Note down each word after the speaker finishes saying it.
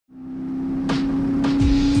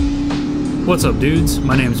What's up dudes,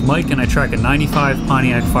 my name is Mike and I track a 95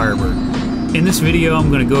 Pontiac Firebird. In this video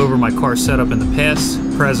I'm going to go over my car setup in the past,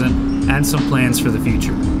 present, and some plans for the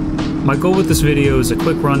future. My goal with this video is a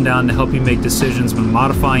quick rundown to help you make decisions when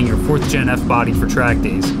modifying your 4th Gen F body for track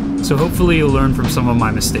days, so hopefully you'll learn from some of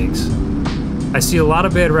my mistakes. I see a lot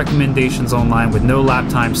of bad recommendations online with no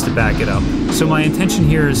lap times to back it up, so my intention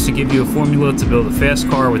here is to give you a formula to build a fast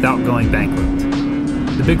car without going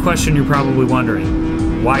bankrupt. The big question you're probably wondering,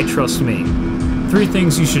 why trust me? 3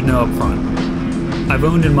 things you should know up front. I've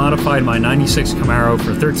owned and modified my 96 Camaro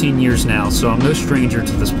for 13 years now, so I'm no stranger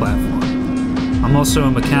to this platform. I'm also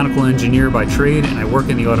a mechanical engineer by trade and I work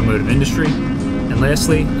in the automotive industry. And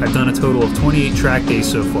lastly, I've done a total of 28 track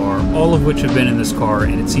days so far, all of which have been in this car,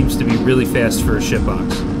 and it seems to be really fast for a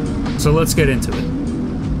shitbox. So let's get into it.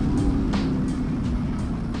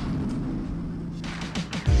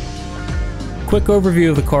 Quick overview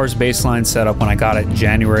of the car's baseline setup when I got it in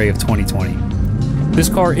January of 2020. This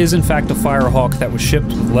car is in fact a Firehawk that was shipped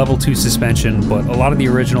with level 2 suspension, but a lot of the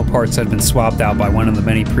original parts had been swapped out by one of the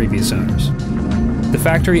many previous owners. The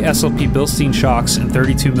factory SLP Bilstein shocks and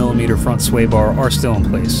 32mm front sway bar are still in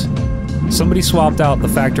place. Somebody swapped out the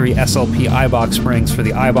factory SLP Eibach springs for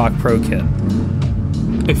the Eibach Pro Kit.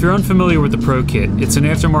 If you're unfamiliar with the Pro Kit, it's an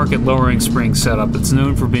aftermarket lowering spring setup that's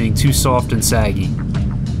known for being too soft and saggy.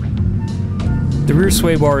 The rear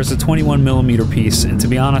sway bar is a 21mm piece, and to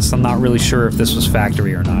be honest, I'm not really sure if this was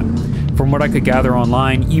factory or not. From what I could gather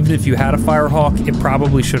online, even if you had a Firehawk, it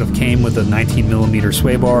probably should have came with a 19mm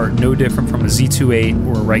sway bar, no different from a Z28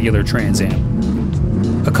 or a regular Trans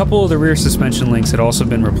Am. A couple of the rear suspension links had also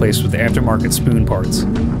been replaced with aftermarket spoon parts.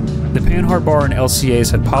 The panhard bar and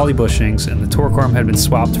LCAs had poly bushings, and the torque arm had been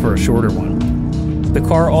swapped for a shorter one. The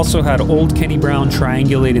car also had old Kenny Brown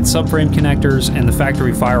triangulated subframe connectors, and the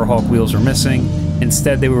factory Firehawk wheels were missing.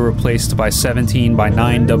 Instead, they were replaced by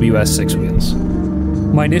 17x9 WS6 wheels.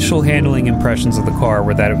 My initial handling impressions of the car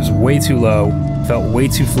were that it was way too low, felt way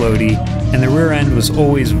too floaty, and the rear end was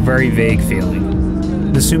always very vague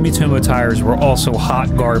feeling. The Sumitomo tires were also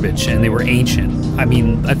hot garbage, and they were ancient. I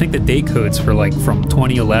mean, I think the date codes were like from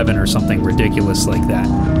 2011 or something ridiculous like that.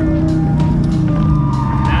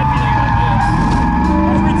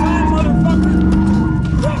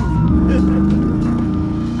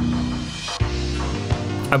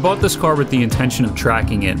 I bought this car with the intention of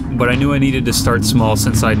tracking it, but I knew I needed to start small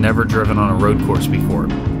since I'd never driven on a road course before.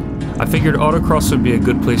 I figured autocross would be a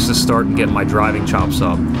good place to start and get my driving chops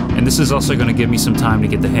up, and this is also going to give me some time to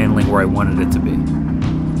get the handling where I wanted it to be.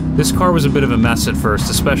 This car was a bit of a mess at first,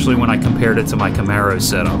 especially when I compared it to my Camaro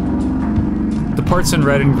setup. The parts in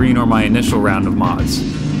red and green are my initial round of mods.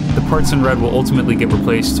 The parts in red will ultimately get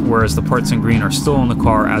replaced, whereas the parts in green are still in the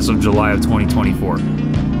car as of July of 2024.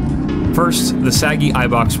 First, the saggy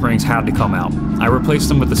Eibach springs had to come out. I replaced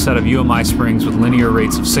them with a set of UMI springs with linear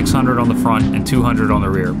rates of 600 on the front and 200 on the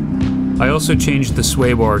rear. I also changed the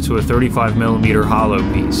sway bar to a 35mm hollow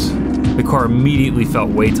piece. The car immediately felt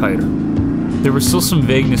way tighter. There was still some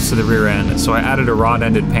vagueness to the rear end, so I added a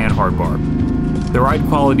rod-ended panhard bar. The ride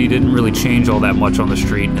quality didn't really change all that much on the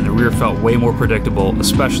street, and the rear felt way more predictable,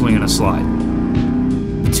 especially in a slide.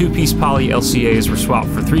 The 2-piece poly LCAs were swapped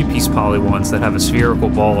for 3-piece poly ones that have a spherical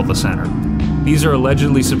ball at the center. These are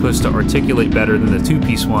allegedly supposed to articulate better than the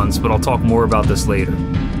 2-piece ones, but I'll talk more about this later.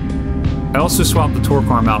 I also swapped the torque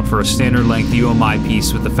arm out for a standard length UMI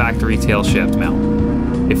piece with the factory tail shaft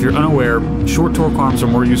mount. If you're unaware, short torque arms are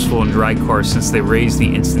more useful in drag cars since they raise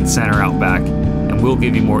the instant center out back and will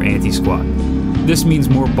give you more anti-squat. This means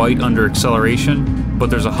more bite under acceleration, but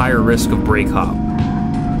there's a higher risk of brake hop.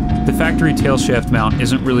 The factory tail shaft mount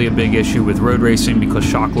isn't really a big issue with road racing because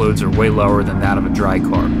shock loads are way lower than that of a drag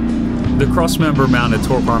car. The cross-member mounted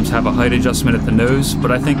torque arms have a height adjustment at the nose,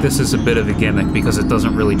 but I think this is a bit of a gimmick because it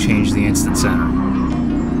doesn't really change the instant center.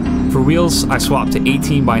 For wheels, I swapped to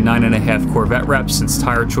 18x9.5 Corvette reps since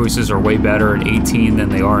tire choices are way better at 18 than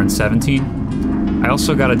they are in 17. I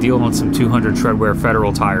also got a deal on some 200 treadwear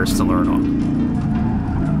Federal tires to learn on.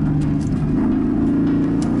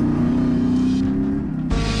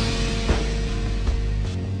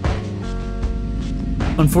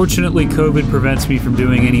 Unfortunately, COVID prevents me from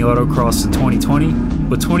doing any autocross in 2020,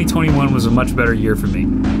 but 2021 was a much better year for me.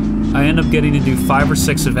 I ended up getting to do 5 or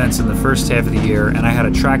 6 events in the first half of the year, and I had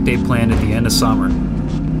a track day planned at the end of summer.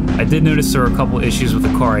 I did notice there were a couple issues with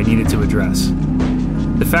the car I needed to address.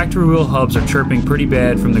 The factory wheel hubs are chirping pretty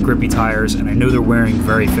bad from the grippy tires, and I know they're wearing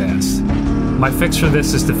very fast. My fix for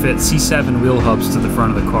this is to fit C7 wheel hubs to the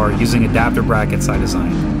front of the car using adapter brackets I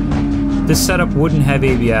designed. This setup wouldn't have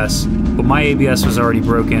ABS, but my ABS was already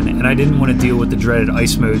broken and I didn't want to deal with the dreaded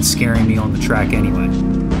ice mode scaring me on the track anyway.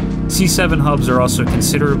 C7 hubs are also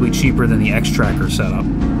considerably cheaper than the X-Tracker setup.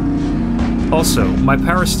 Also, my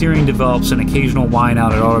power steering develops an occasional whine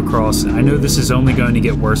out at autocross, and I know this is only going to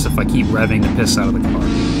get worse if I keep revving the piss out of the car.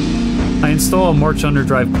 I install a March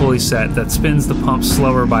underdrive pulley set that spins the pump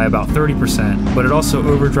slower by about 30%, but it also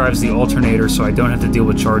overdrives the alternator so I don't have to deal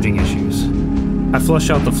with charging issues. I flush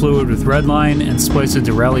out the fluid with Redline and splice a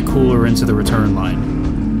Durali cooler into the return line.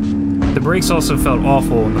 The brakes also felt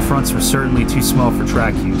awful and the fronts were certainly too small for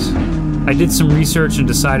track use. I did some research and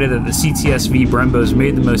decided that the CTS-V Brembos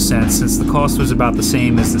made the most sense since the cost was about the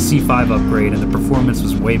same as the C5 upgrade and the performance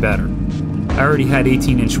was way better. I already had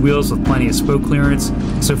 18-inch wheels with plenty of spoke clearance,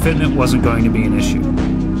 so fitment wasn't going to be an issue.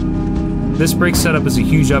 This brake setup is a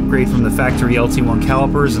huge upgrade from the factory LT1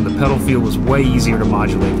 calipers and the pedal feel was way easier to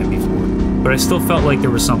modulate than before, but I still felt like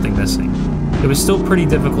there was something missing. It was still pretty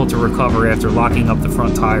difficult to recover after locking up the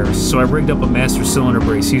front tires, so I rigged up a master cylinder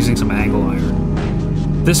brace using some angle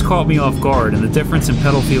iron. This caught me off guard, and the difference in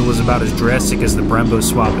pedal feel was about as drastic as the Brembo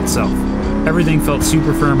swap itself. Everything felt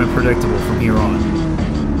super firm and predictable from here on.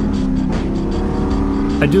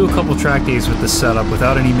 I do a couple track days with this setup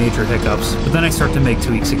without any major hiccups, but then I start to make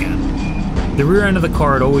tweaks again. The rear end of the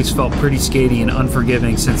car had always felt pretty skatey and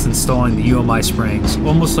unforgiving since installing the UMI springs,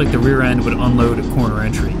 almost like the rear end would unload at corner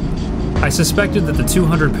entry. I suspected that the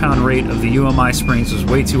 200-pound weight of the UMI springs was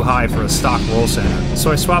way too high for a stock roll center,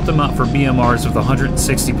 so I swapped them out for BMRs with a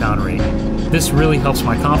 160-pound weight. This really helps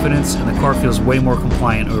my confidence, and the car feels way more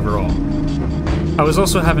compliant overall. I was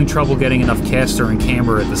also having trouble getting enough caster and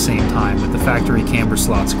camber at the same time with the factory camber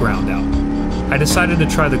slots ground out. I decided to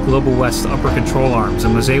try the Global West upper control arms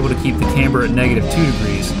and was able to keep the camber at -2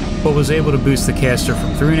 degrees, but was able to boost the caster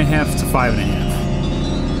from 3.5 to 5.5.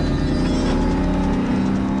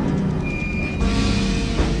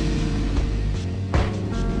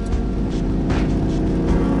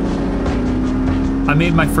 I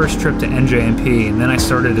made my first trip to NJMP and then I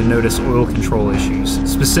started to notice oil control issues,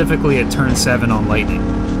 specifically at turn 7 on Lightning,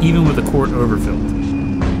 even with the quart overfilled.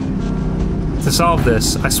 To solve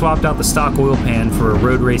this, I swapped out the stock oil pan for a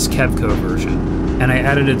Road Race Kevco version, and I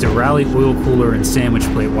added a Durali oil cooler and sandwich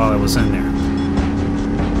plate while I was in there.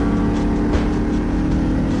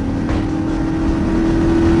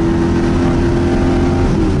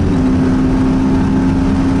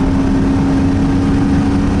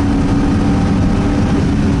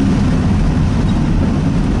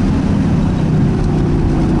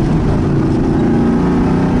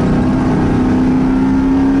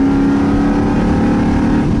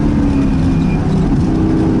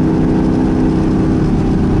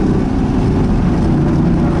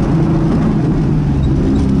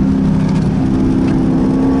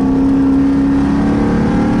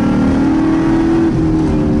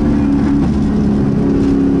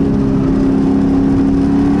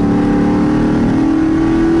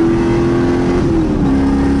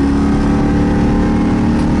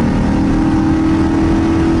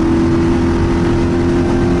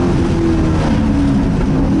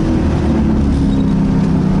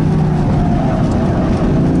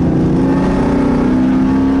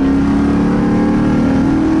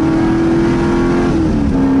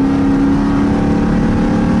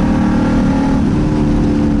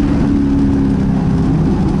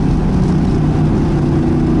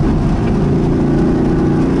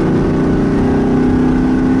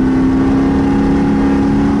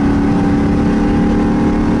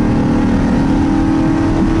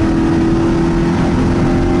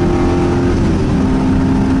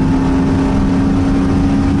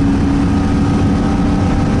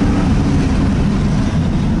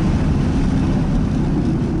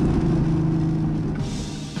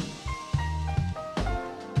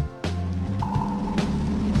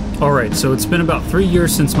 Alright, so it's been about 3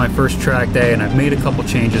 years since my first track day and I've made a couple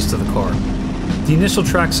changes to the car. The initial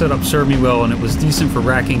track setup served me well and it was decent for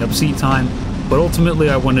racking up seat time, but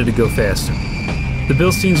ultimately I wanted to go faster. The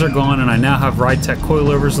Bilsteins are gone and I now have RideTech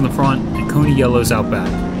coilovers in the front and Coney Yellows out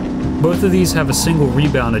back. Both of these have a single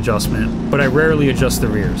rebound adjustment, but I rarely adjust the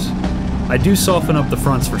rears. I do soften up the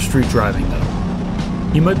fronts for street driving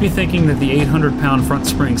though. You might be thinking that the 800-pound front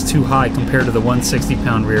spring's too high compared to the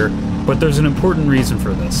 160-pound rear, but there's an important reason for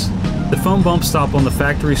this. The foam bump stop on the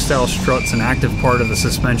factory-style strut's an active part of the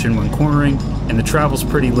suspension when cornering, and the travel's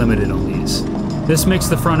pretty limited on these. This makes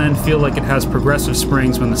the front end feel like it has progressive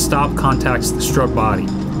springs when the stop contacts the strut body.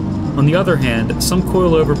 On the other hand, some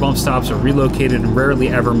coilover bump stops are relocated and rarely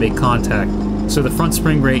ever make contact, so the front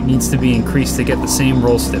spring rate needs to be increased to get the same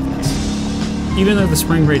roll stiffness. Even though the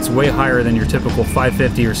spring rate's way higher than your typical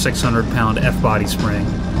 550 or 600-pound F-body spring,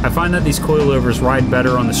 I find that these coilovers ride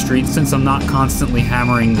better on the street since I'm not constantly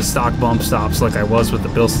hammering the stock bump stops like I was with the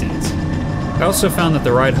Bilsteins. I also found that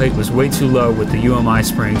the ride height was way too low with the UMI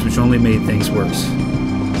springs, which only made things worse.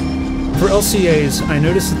 For LCAs, I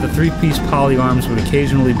noticed that the 3-piece poly arms would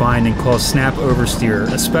occasionally bind and cause snap oversteer,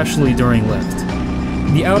 especially during lift.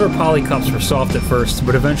 The outer poly cups were soft at first,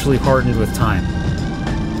 but eventually hardened with time.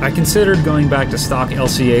 I considered going back to stock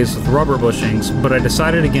LCAs with rubber bushings, but I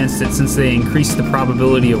decided against it since they increased the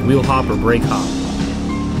probability of wheel hop or brake hop.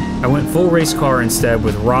 I went full race car instead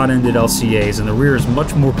with rod-ended LCAs, and the rear is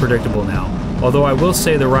much more predictable now, although I will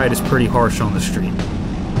say the ride is pretty harsh on the street.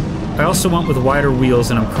 I also went with wider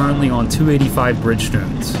wheels, and I'm currently on 285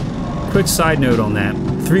 Bridgestones. Quick side note on that,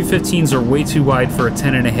 315s are way too wide for a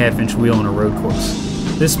 10.5-inch wheel on a road course.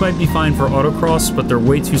 This might be fine for autocross, but they're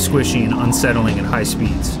way too squishy and unsettling at high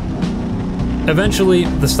speeds. Eventually,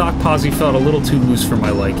 the stock posi felt a little too loose for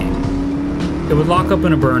my liking. It would lock up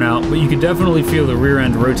in a burnout, but you could definitely feel the rear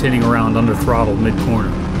end rotating around under throttle mid-corner.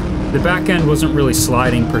 The back end wasn't really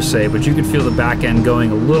sliding per se, but you could feel the back end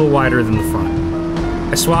going a little wider than the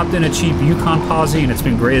front. I swapped in a cheap Yukon posi and it's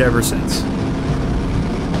been great ever since.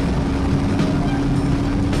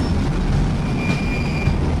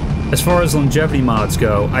 As far as longevity mods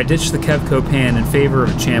go, I ditched the Kevco pan in favor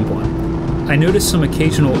of a Champ one. I noticed some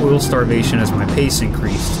occasional oil starvation as my pace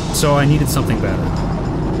increased, so I needed something better.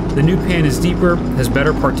 The new pan is deeper, has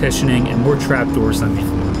better partitioning, and more trapdoors than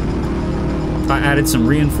before. I added some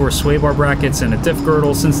reinforced sway bar brackets and a diff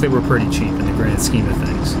girdle since they were pretty cheap in the grand scheme of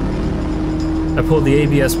things. I pulled the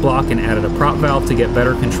ABS block and added a prop valve to get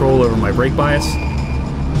better control over my brake bias.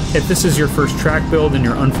 If this is your first track build and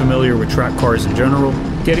you're unfamiliar with track cars in general,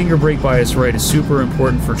 getting your brake bias right is super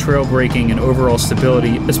important for trail braking and overall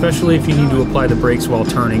stability, especially if you need to apply the brakes while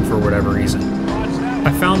turning for whatever reason.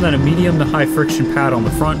 I found that a medium to high friction pad on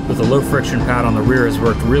the front with a low friction pad on the rear has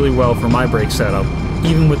worked really well for my brake setup,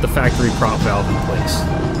 even with the factory prop valve in place.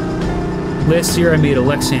 Last year I made a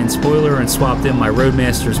Lexan spoiler and swapped in my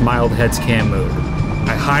Roadmaster's mild heads cam mode.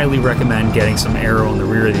 I highly recommend getting some aero on the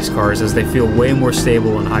rear of these cars as they feel way more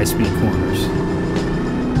stable in high-speed corners.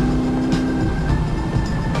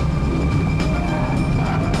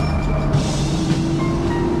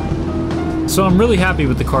 So I'm really happy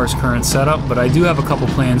with the car's current setup, but I do have a couple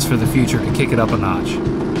plans for the future to kick it up a notch.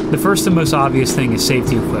 The first and most obvious thing is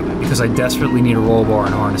safety equipment, because I desperately need a roll bar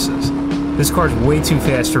and harnesses. This car's way too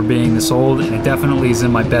fast for being this old, and it definitely is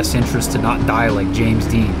in my best interest to not die like James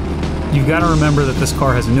Dean. You've got to remember that this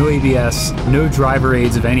car has no ABS, no driver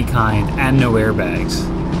aids of any kind, and no airbags.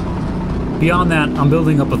 Beyond that, I'm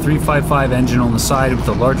building up a 355 engine on the side with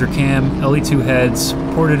a larger cam, LE2 heads,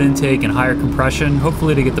 ported intake, and higher compression,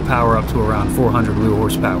 hopefully to get the power up to around 400 wheel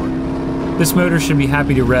horsepower. This motor should be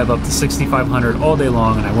happy to rev up to 6,500 all day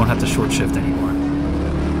long, and I won't have to short shift anymore.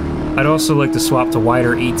 I'd also like to swap to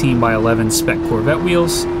wider 18x11 spec Corvette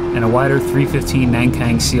wheels and a wider 315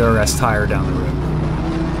 Nankang CRS tire down the road.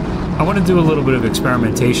 I want to do a little bit of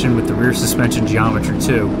experimentation with the rear suspension geometry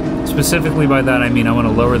too. Specifically by that I mean I want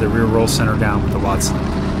to lower the rear roll center down with the Watson.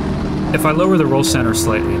 If I lower the roll center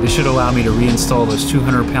slightly, this should allow me to reinstall those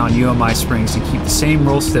 200-pound UMI springs and keep the same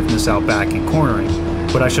roll stiffness out back and cornering,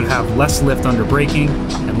 but I should have less lift under braking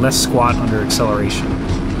and less squat under acceleration.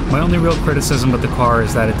 My only real criticism of the car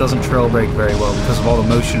is that it doesn't trail brake very well because of all the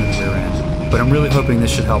motion in the rear end, but I'm really hoping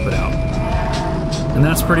this should help it out. And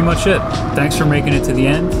that's pretty much it. Thanks for making it to the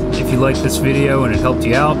end. If you liked this video and it helped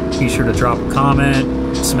you out, be sure to drop a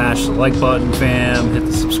comment, smash the like button, fam, hit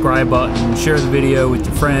the subscribe button, share the video with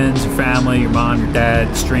your friends, your family, your mom, your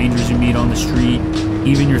dad, strangers you meet on the street,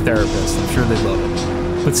 even your therapist. I'm sure they'd love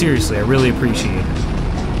it. But seriously, I really appreciate it.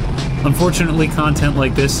 Unfortunately, content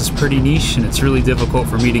like this is pretty niche, and it's really difficult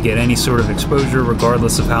for me to get any sort of exposure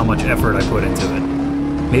regardless of how much effort I put into it.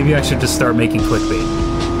 Maybe I should just start making clickbait.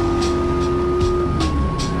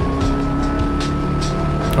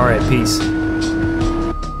 Alright, peace.